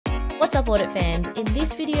What's up, audit fans? In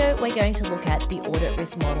this video, we're going to look at the audit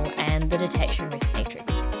risk model and the detection risk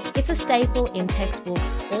matrix. It's a staple in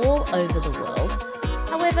textbooks all over the world.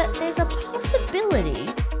 However, there's a possibility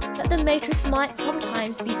that the matrix might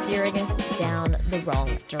sometimes be steering us down the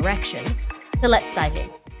wrong direction. So let's dive in.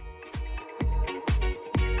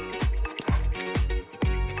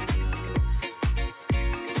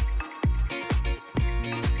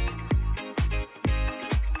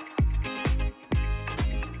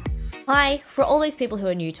 Hi, for all those people who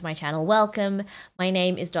are new to my channel, welcome. My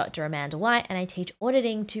name is Dr. Amanda White and I teach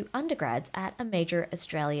auditing to undergrads at a major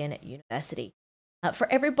Australian university.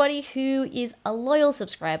 For everybody who is a loyal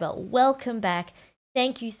subscriber, welcome back.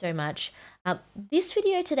 Thank you so much. This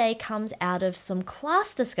video today comes out of some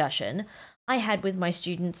class discussion I had with my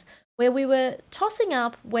students where we were tossing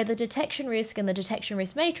up whether detection risk and the detection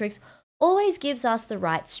risk matrix always gives us the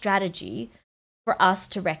right strategy for us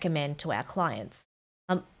to recommend to our clients.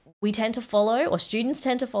 We tend to follow, or students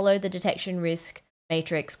tend to follow, the detection risk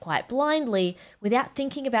matrix quite blindly without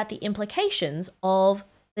thinking about the implications of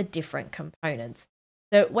the different components.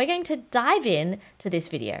 So we're going to dive in to this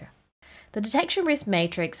video. The detection risk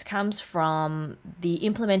matrix comes from the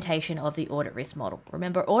implementation of the audit risk model.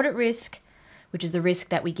 Remember, audit risk, which is the risk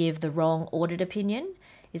that we give the wrong audit opinion,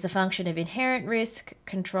 is a function of inherent risk,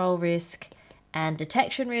 control risk, and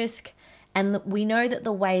detection risk. And we know that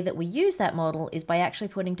the way that we use that model is by actually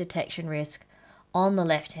putting detection risk on the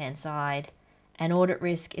left-hand side, and audit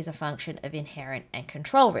risk is a function of inherent and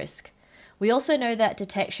control risk. We also know that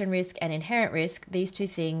detection risk and inherent risk, these two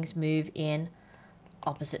things move in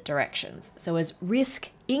opposite directions. So as risk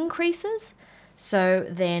increases, so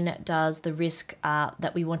then does the risk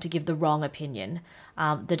that we want to give the wrong opinion.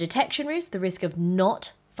 The detection risk, the risk of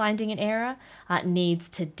not finding an error, needs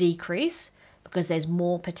to decrease because there's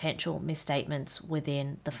more potential misstatements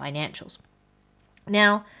within the financials.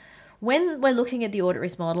 Now, when we're looking at the audit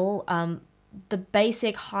risk model, the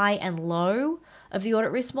basic high and low of the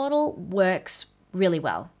audit risk model works really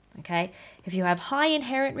well, okay? If you have high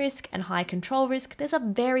inherent risk and high control risk, there's a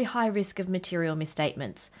very high risk of material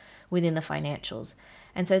misstatements within the financials.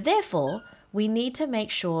 And so therefore, we need to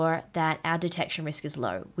make sure that our detection risk is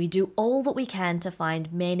low. We do all that we can to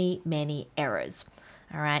find many, many errors.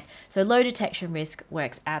 All right, so low detection risk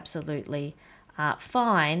works absolutely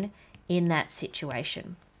fine in that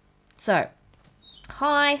situation. So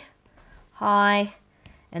high, high,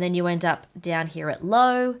 and then you end up down here at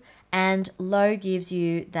low, and low gives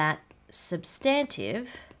you that substantive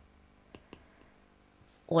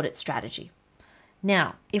audit strategy.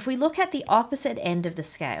 Now, if we look at the opposite end of the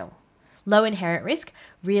scale, low inherent risk,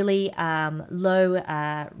 really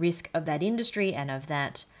low risk of that industry and of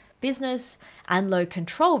that business, and low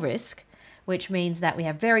control risk, which means that we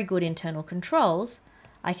have very good internal controls,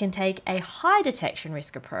 I can take a high detection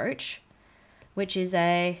risk approach, which is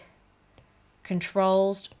a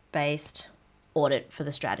controls-based audit for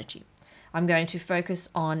the strategy. I'm going to focus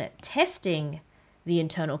on testing the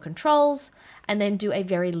internal controls and then do a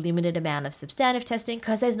very limited amount of substantive testing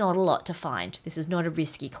because there's not a lot to find. This is not a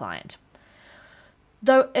risky client.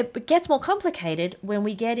 Though it gets more complicated when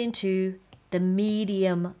we get into the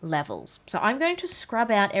medium levels. So I'm going to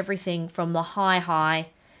scrub out everything from the high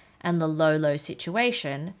and the low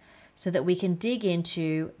situation so that we can dig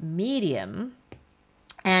into medium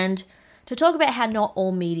and to talk about how not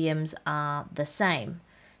all mediums are the same.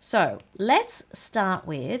 So let's start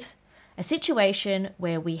with a situation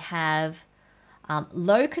where we have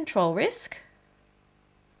low control risk.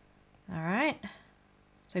 All right.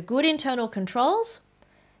 So good internal controls,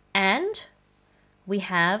 and we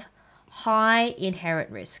have high inherent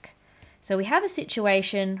risk. So we have a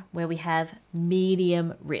situation where we have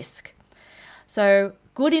medium risk. So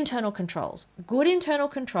good internal controls. Good internal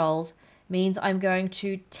controls means I'm going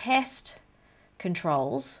to test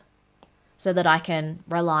controls so that I can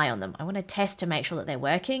rely on them. I want to test to make sure that they're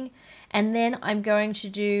working. And then I'm going to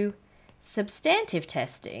do substantive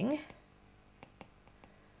testing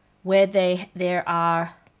where there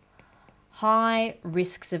are high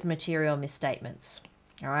risks of material misstatements.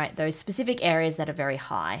 All right, those specific areas that are very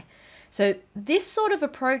high. So this sort of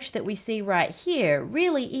approach that we see right here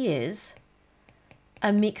really is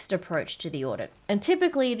a mixed approach to the audit. And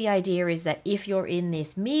typically the idea is that if you're in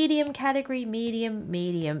this medium category,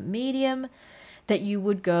 medium, that you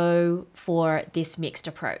would go for this mixed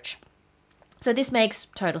approach. So this makes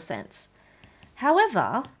total sense.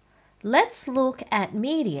 However, let's look at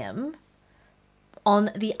medium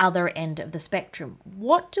on the other end of the spectrum.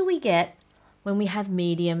 What do we get when we have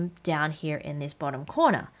medium down here in this bottom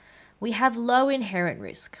corner? We have low inherent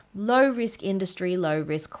risk, low risk industry, low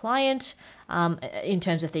risk client in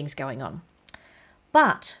terms of things going on.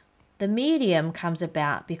 But The medium comes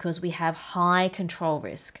about because we have high control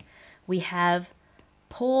risk. We have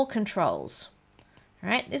poor controls. All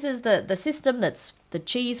right, this is the system that's the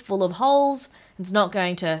cheese full of holes. It's not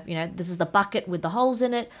going to, this is the bucket with the holes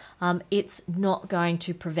in it. It's not going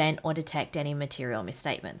to prevent or detect any material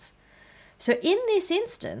misstatements. So in this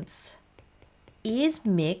instance, is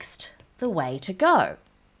mixed the way to go?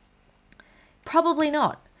 Probably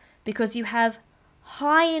not, because you have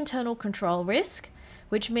high internal control risk,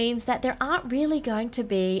 which means that there aren't really going to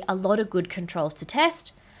be a lot of good controls to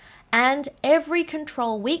test, and every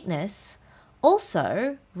control weakness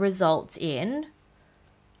also results in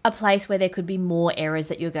a place where there could be more errors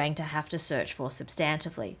that you're going to have to search for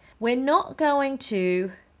substantively. We're not going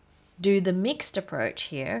to do the mixed approach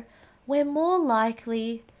here. We're more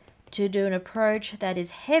likely to do an approach that is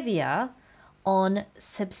heavier on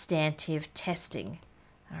substantive testing,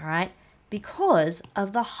 all right, because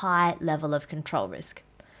of the high level of control risk.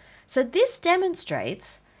 So this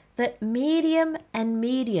demonstrates that medium and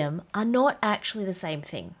medium are not actually the same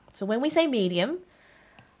thing. So when we say medium,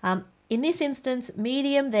 in this instance,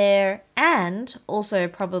 medium there, and also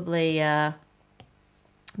probably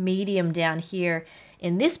medium down here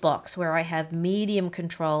in this box where I have medium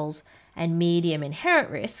controls and medium inherent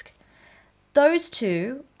risk, those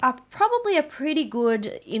two are probably a pretty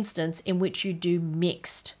good instance in which you do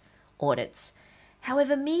mixed audits.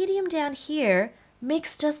 However, medium down here,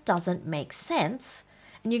 mixed just doesn't make sense,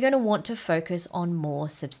 and you're going to want to focus on more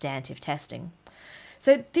substantive testing.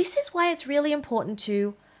 So this is why it's really important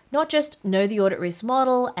to not just know the audit risk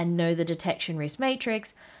model and know the detection risk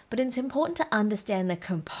matrix, but it's important to understand the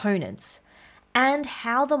components and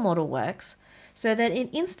how the model works, so that in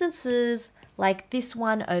instances like this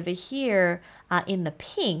one over here in the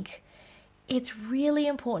pink, it's really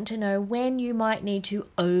important to know when you might need to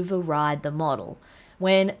override the model,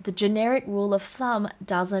 when the generic rule of thumb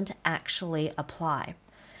doesn't actually apply.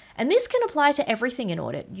 And this can apply to everything in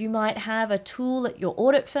audit. You might have a tool at your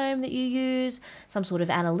audit firm that you use, some sort of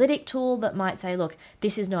analytic tool that might say, look,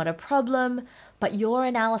 this is not a problem, but your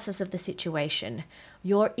analysis of the situation,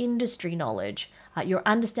 your industry knowledge, your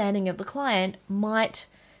understanding of the client might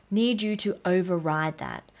need you to override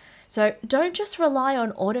that. So don't just rely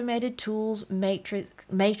on automated tools,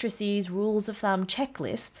 matrices, rules of thumb,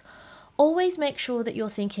 checklists. Always make sure that you're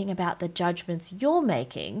thinking about the judgments you're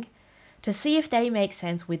making to see if they make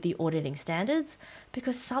sense with the auditing standards,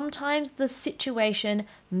 because sometimes the situation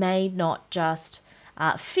may not just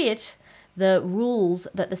fit the rules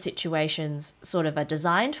that the situations sort of are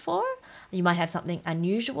designed for. You might have something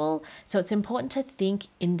unusual, so it's important to think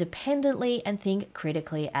independently and think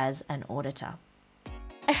critically as an auditor.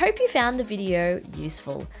 I hope you found the video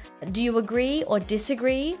useful. Do you agree or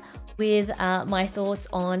disagree with my thoughts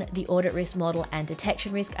on the audit risk model and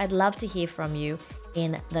detection risk? I'd love to hear from you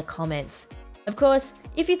in the comments. Of course,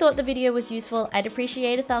 if you thought the video was useful, I'd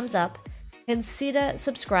appreciate a thumbs up. Consider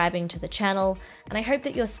subscribing to the channel, and I hope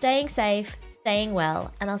that you're staying safe, staying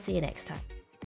well, and I'll see you next time.